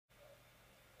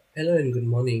Hello and good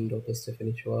morning, Dr.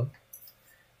 Stephanie Chua.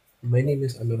 My name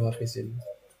is Anur Hafizin.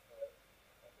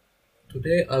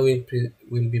 Today I will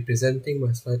be presenting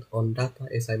my slide on data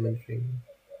assignment training.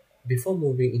 Before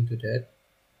moving into that,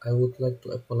 I would like to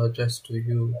apologize to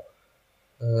you,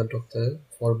 Doctor,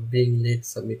 for being late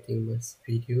submitting my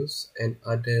videos and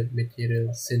other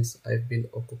material since I've been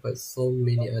occupied so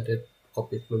many other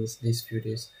commitments these few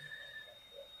days.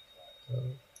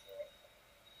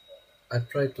 I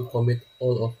try to commit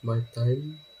all of my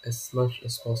time as much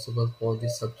as possible for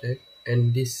this subject,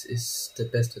 and this is the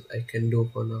best that I can do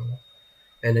for now.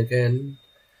 And again,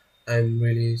 I'm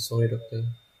really sorry, Doctor.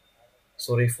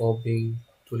 Sorry for being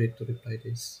too late to reply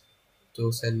this,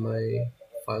 to send my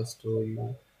files to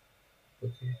you.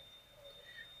 Okay.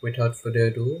 Without further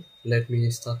ado, let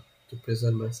me start to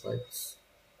present my slides.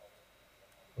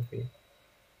 Okay.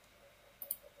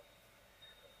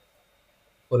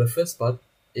 For the first part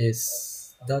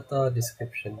is data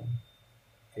description.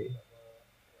 Okay.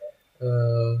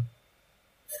 Uh,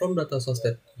 from data source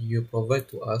that you provide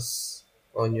to us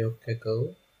on your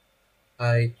Kaggle,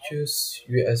 I choose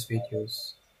US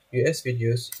videos. US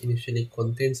videos initially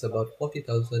contains about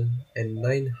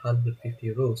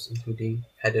 40,950 rows, including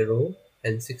header row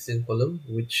and 16 column,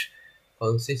 which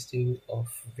consisting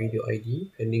of video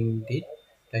ID, trending date,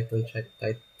 channel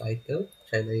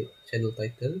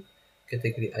title,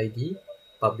 category ID,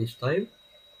 publish time,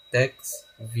 text,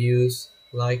 views,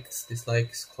 likes,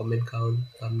 dislikes, comment count,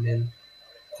 thumbnail,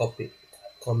 copy,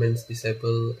 comments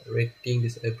disabled, rating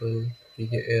disabled,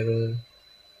 video error,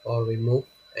 or remove,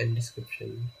 and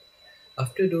description.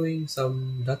 After doing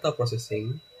some data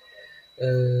processing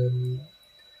um,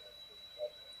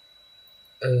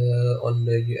 on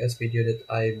the US video that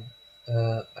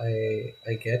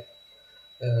I get,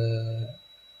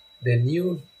 the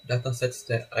new data sets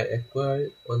that I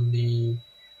acquired only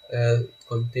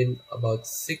contain about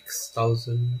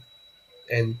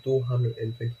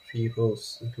 6,223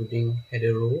 rows, including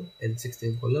header row and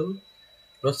 16 column.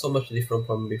 Not so much different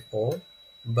from before,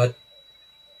 but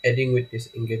adding with this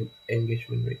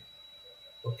engagement rate.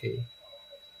 Okay.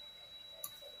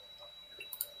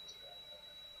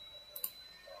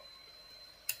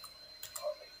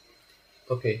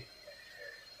 Okay,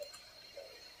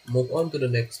 move on to the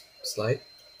next slide,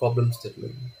 problem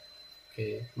statement.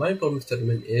 Okay, my problem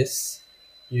statement is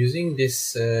using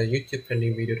this YouTube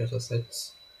trending video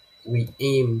datasets, we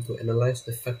aim to analyze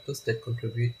the factors that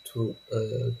contribute to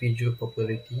video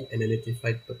popularity and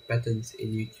identify the patterns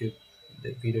in YouTube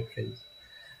the video trends.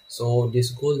 So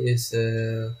this goal is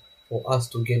for us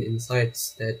to gain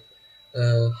insights that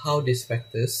how these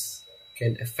factors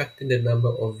can affect the number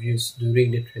of views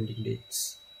during the trending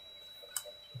dates.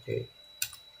 Okay.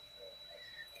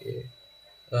 Okay.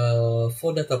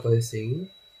 For data processing,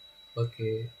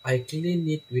 okay, I clean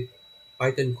it with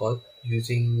Python code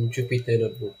using Jupyter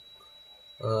Notebook.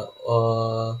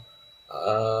 Or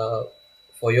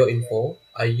for your info,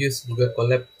 I use Google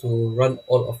Colab to run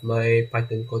all of my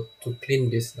Python code to clean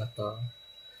this data.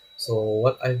 So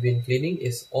what I've been cleaning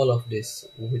is all of this,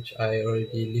 which I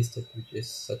already listed, which is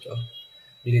such a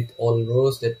delete all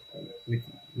rows that with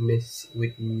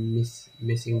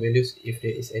missing values if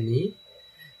there is any,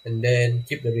 and then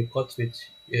keep the records with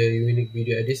unique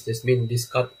video IDs. This means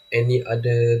discard any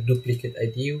other duplicate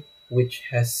ID which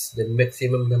has the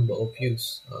maximum number of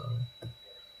views.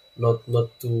 Not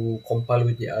to compile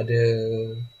with the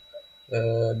other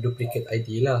duplicate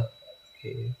ID lah.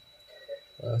 Okay.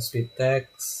 Split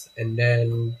text, and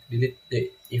then delete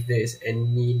if there is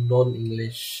any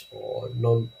non-English or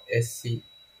non-SC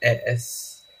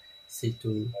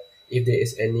ASC2, if there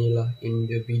is any lah in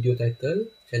the video title,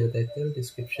 channel title,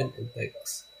 description, and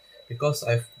text, because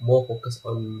I've more focused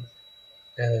on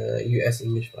US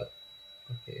English part.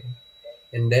 Okay,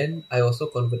 and then I also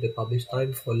convert the publish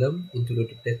time column into the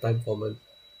date time format,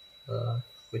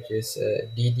 which is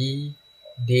DD,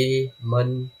 day,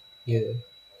 month, year,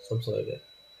 something like that.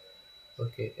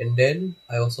 Okay, and then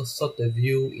I also sort the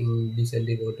view in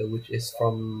descending order, which is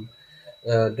from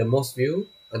the most view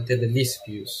until the least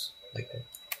views, like that.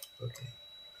 Okay,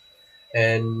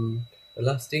 and the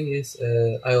last thing is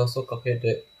I also calculate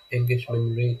the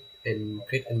engagement rate and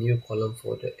create a new column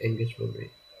for the engagement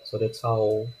rate. So that's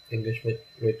how engagement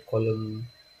rate column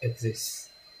exists.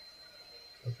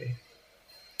 Okay.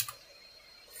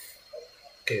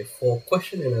 Okay, for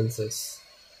question and answers.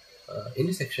 In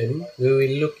this section, we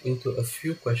will look into a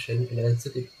few questions and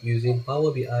answer it using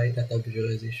Power BI data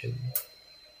visualization.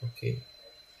 Okay.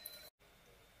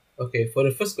 Okay, for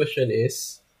the first question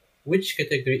is, which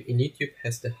category in YouTube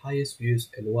has the highest views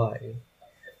and why?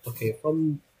 Okay,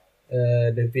 from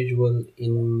the visual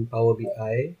in Power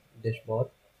BI dashboard,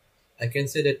 I can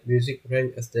say that music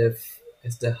ranked as the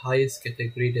highest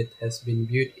category that has been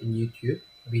viewed in YouTube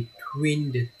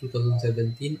between the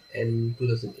 2017 and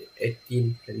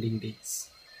 2018 trending days.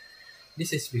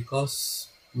 This is because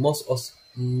most of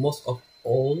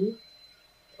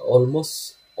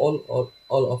almost all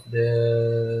of the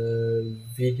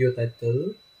video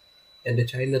title and the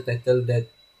China title that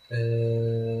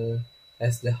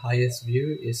has the highest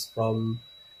view is from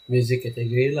music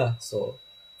category lah. So,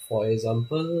 for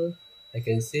example, I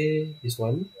can say this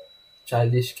one,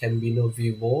 Childish Gambino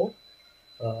Vivo,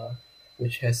 uh,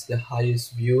 which has the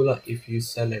highest view lah if you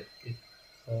select it.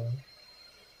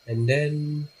 And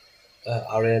then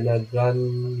Ariana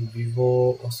Grande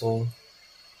Vivo also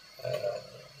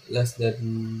less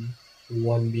than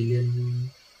 1 billion.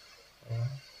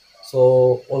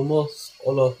 So almost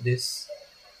all of this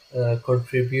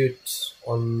contributes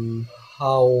on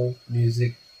how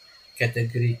music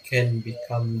category can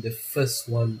become the first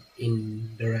one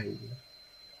in the rank.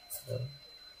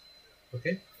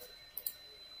 Okay.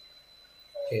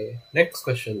 Okay. Next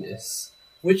question is,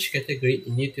 which category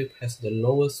in YouTube has the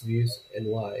lowest views and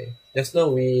why? Just now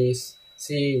we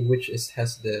see which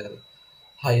has the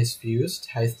highest views,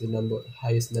 highest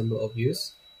number of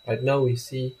views. Right now we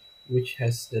see which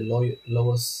has the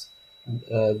lowest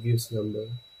views number.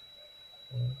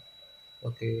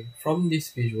 Okay, from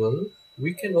this visual,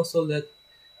 we can also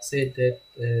say that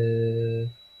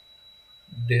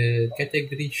the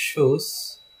category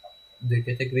shows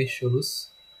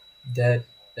that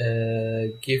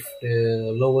give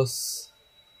the lowest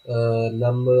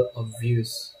number of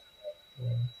views.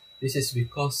 This is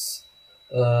because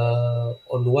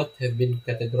on what have been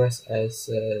categorized as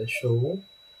a show,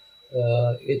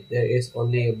 there is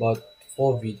only about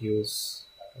 4 videos,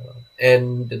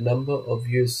 and the number of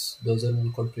views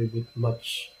doesn't contribute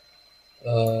much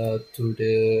to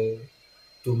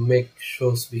make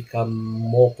shows become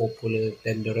more popular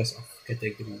than the rest of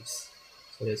categories.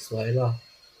 So that's why lah.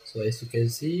 So as you can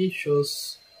see,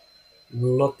 shows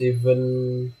not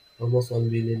even almost 1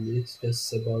 billion. It's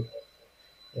just about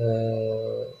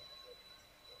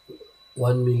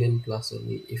 1 million plus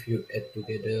only if you add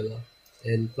together lah.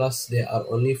 And plus there are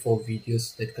only 4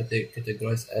 videos that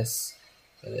categorized as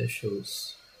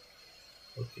shows.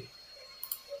 Okay.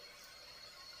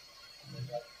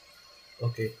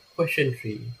 Okay. Question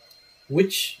 3.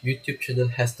 Which YouTube channel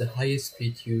has the highest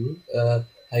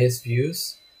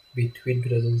views between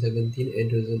 2017 and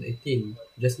 2018?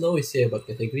 Just now we say about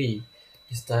category.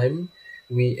 This time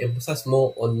we emphasize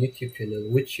more on YouTube channel.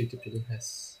 Which YouTube channel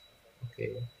has?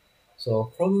 Okay.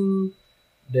 So from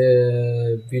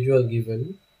the visual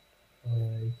given,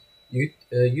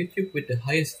 YouTube with the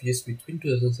highest views between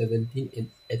 2017 and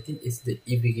 18 is the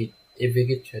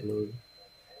Evigate channel,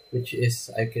 which is,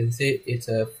 I can say, it's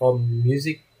from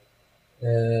music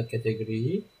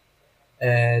category,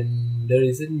 and the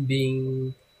reason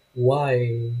being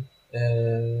why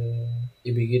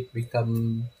Evigate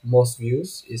become most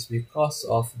views is because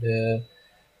of the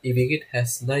Evigate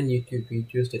has 9 YouTube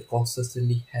videos that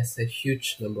consistently has a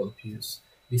huge number of views.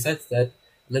 Besides that,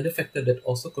 another factor that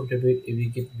also contribute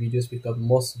Evigate videos become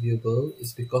most viewable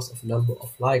is because of number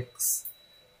of likes.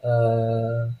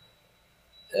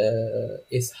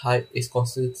 Is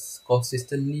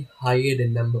consistently higher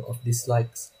than number of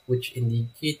dislikes, which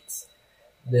indicates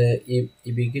the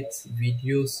Evigate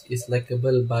videos is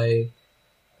likable by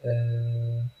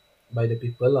the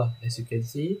people lah. As you can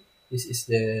see, this is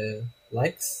the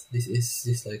likes, this is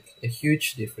dislike, a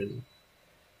huge difference.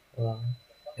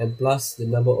 And plus the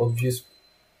number of views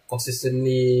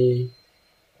consistently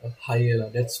higher lah.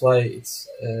 That's why it's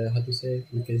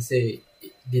we can say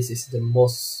this is the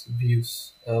most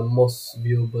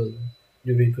viewable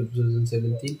during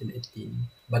 2017 and 18.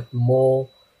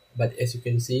 But as you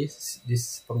can see,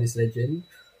 this from this legend,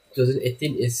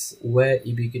 2018 is where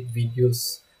Evigate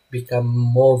videos become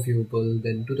more viewable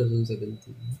than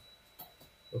 2017.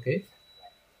 Okay.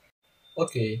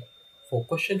 For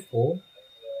question 4,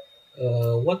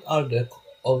 what are the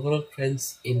overall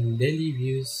trends in daily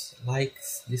views,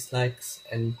 likes, dislikes,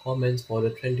 and comments for the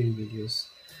trending videos?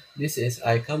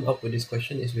 I come up with this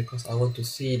question is because I want to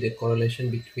see the correlation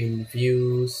between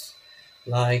views,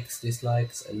 likes,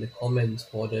 dislikes, and the comments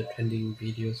for the trending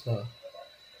videos lah.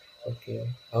 Okay,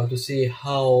 I want to see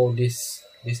how this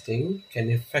thing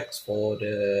can affect for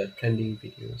the trending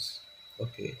videos.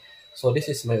 Okay, so this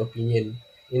is my opinion.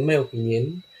 In my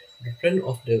opinion, the trend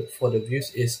for the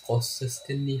views is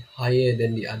consistently higher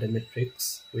than the other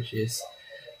metrics, which is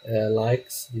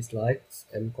likes, dislikes,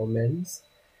 and comments,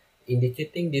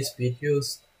 indicating these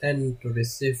videos tend to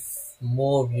receive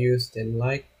more views than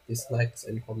dislikes,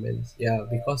 and comments. Yeah,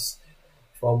 because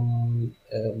from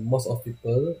most of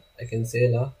people, I can say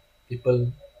lah,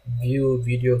 people view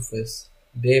video first.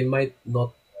 They might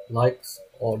not likes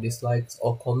or dislikes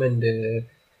or comment the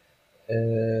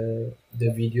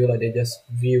video lah. They just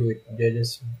view it. They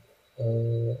just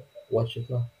watch it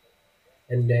lah.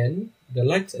 And then the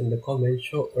likes and the comments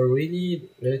show a really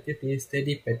relatively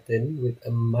steady pattern with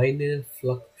a minor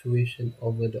fluctuation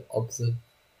over the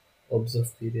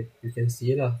observed period. You can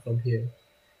see it lah from here.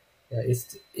 Yeah,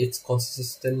 it's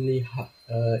consistently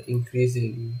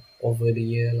increasing over the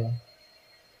year lah.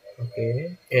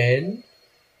 Okay, and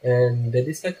the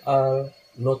dislikes are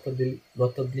notably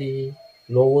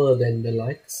lower than the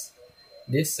likes.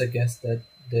 This suggests that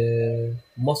the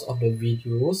most of the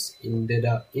videos in the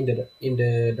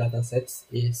data sets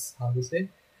is, how to say,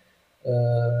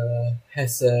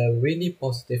 has a really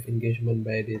positive engagement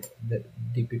by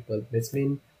the people. That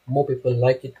means more people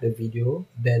like it the video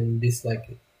than dislike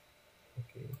it.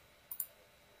 Okay.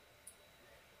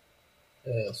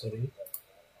 Sorry.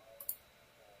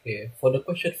 Okay, for the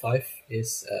question 5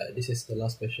 is this is the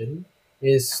last question,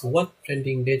 is what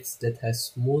trending dates that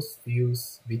has most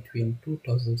views between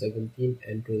 2017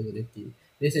 and 2018.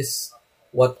 This is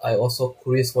what I also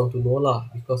curious want to know lah,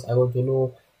 because I want to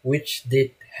know which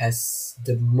date has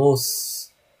the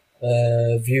most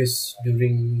views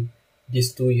during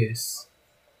these 2 years.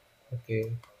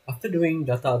 Okay, after doing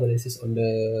data analysis on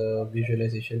the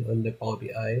visualization on the Power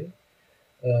BI,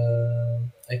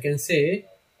 I can say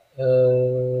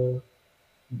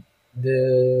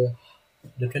the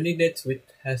trending dates which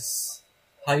has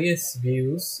highest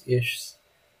views is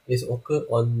occur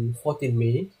on 14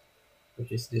 May,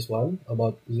 which is this one,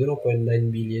 about 0.9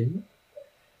 billion,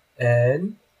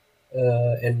 and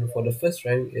for the first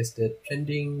rank is the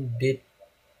trending date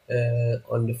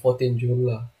on the 14 June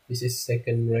lah. This is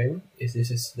second rank. This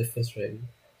is the first rank.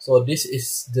 So this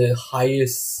is the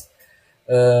highest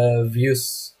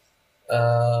views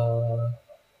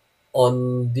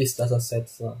on these data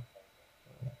sets lah.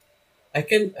 I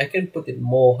can put it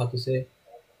more, how to say,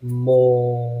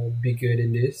 more bigger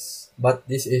than this, but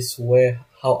this is where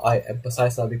how I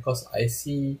emphasize lah, because I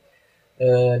see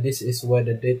this is where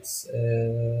the dates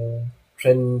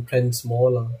trends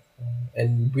more lah,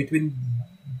 and between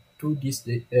two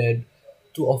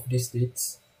of these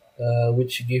dates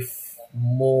which give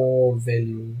more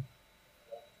value.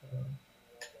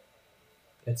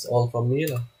 That's all from me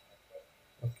lah.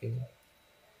 Okay.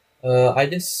 I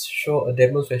just show a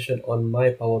demonstration on my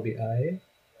Power BI.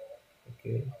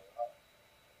 Okay.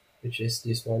 Which is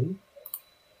this one.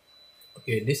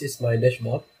 Okay, this is my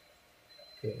dashboard.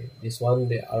 Okay, this one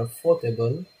there are 4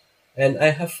 tables, and I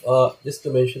have just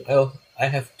to mention, I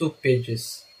have 2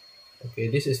 pages. Okay,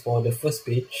 this is for the first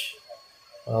page,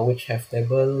 which have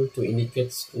table to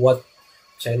indicate what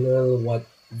channel, what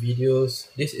videos.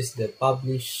 This is the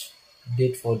publish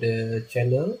date for the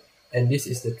channel, and this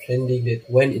is the trending date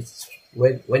when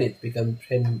it become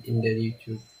trend in the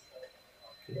YouTube.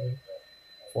 Okay.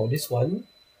 For this one,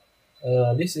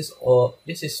 this is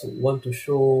want to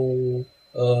show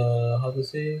how to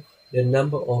say, the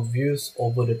number of views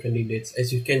over the trending dates.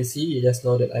 As you can see just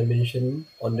now that I mentioned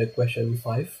on the question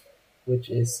 5, which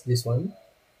is this one.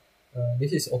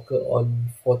 This is occur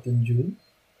on 14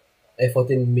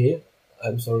 May.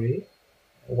 I'm sorry.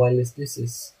 While this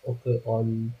is occur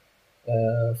on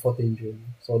 14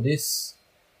 June. So this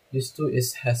two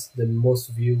has the most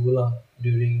view lah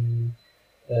during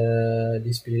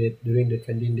this period, during the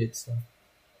trending dates lah.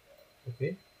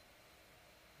 Okay.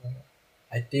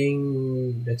 I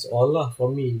think that's all lah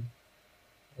from me.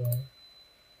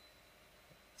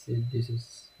 See, this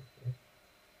is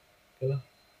okay lah.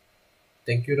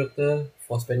 Thank you, Doctor,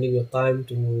 for spending your time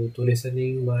to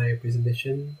listening my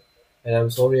presentation. And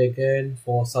I'm sorry again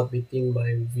for submitting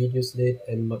my videos late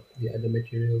and the other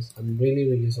materials. I'm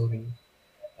really sorry.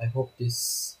 I hope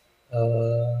this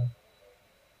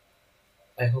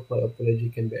I hope my apology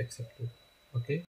can be accepted. Okay.